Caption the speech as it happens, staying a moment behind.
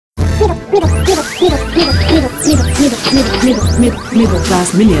Middle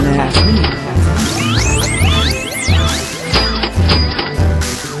Class Millionaire.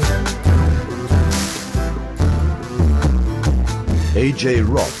 AJay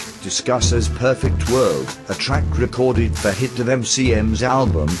Rock discusses Perfect World, a track recorded for HITT of MCM's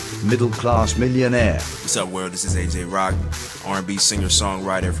album, Middle Class Millionaire. What's up, world? This is AJay Rock, R&B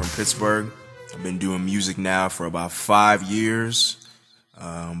singer-songwriter from Pittsburgh. I've been doing music now for about 5 years,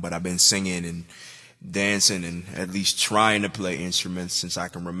 but I've been singing and dancing and at least trying to play instruments since I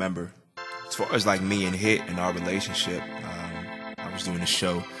can remember. As far as like me and HITT and our relationship, I was doing a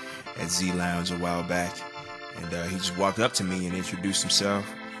show at Z Lounge a while back, and he just walked up to me and introduced himself.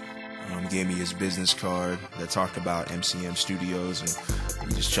 Gave me his business card that talked about MCM Studios, and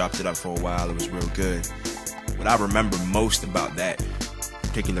we just chopped it up for a while. It was real good. What I remember most about that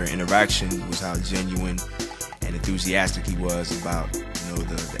particular interaction was how genuine and enthusiastic he was about,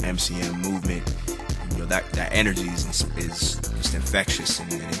 the MCM movement. That energy is just infectious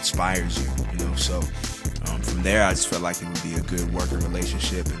and it inspires you. So from there, I just felt like it would be a good working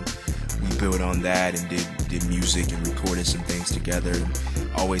relationship, and we built on that and did music and recorded some things together, and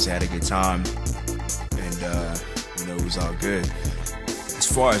always had a good time, and it was all good. As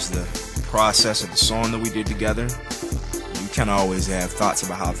far as the process of the song that we did together, you kind of always have thoughts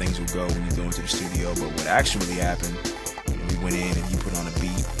about how things will go when you go into the studio, but what actually happened, we went in and he put on a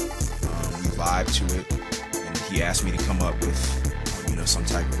beat, we vibed to it, and he asked me to come up with some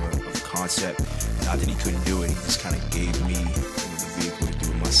type of concept. Not that he couldn't do it, he just kind of gave me the vehicle to do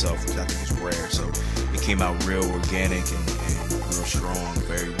it myself, which I think is rare. So it came out real organic and real strong,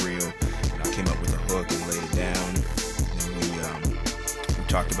 very real. And I came up with a hook and laid it down. And we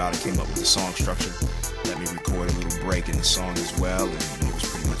talked about it, came up with the song structure. Let me record a little break in the song as well, and it was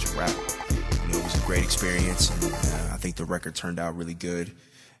pretty much a wrap. It was a great experience, and I think the record turned out really good.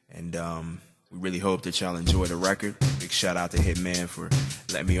 And we really hope that y'all enjoy the record. Big shout out to Hitman for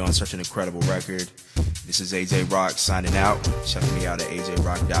letting me on such an incredible record. This is AJay Rock signing out. Check me out at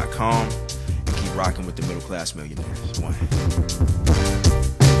ajayrock.com and keep rocking with the Middle Class Millionaires. One.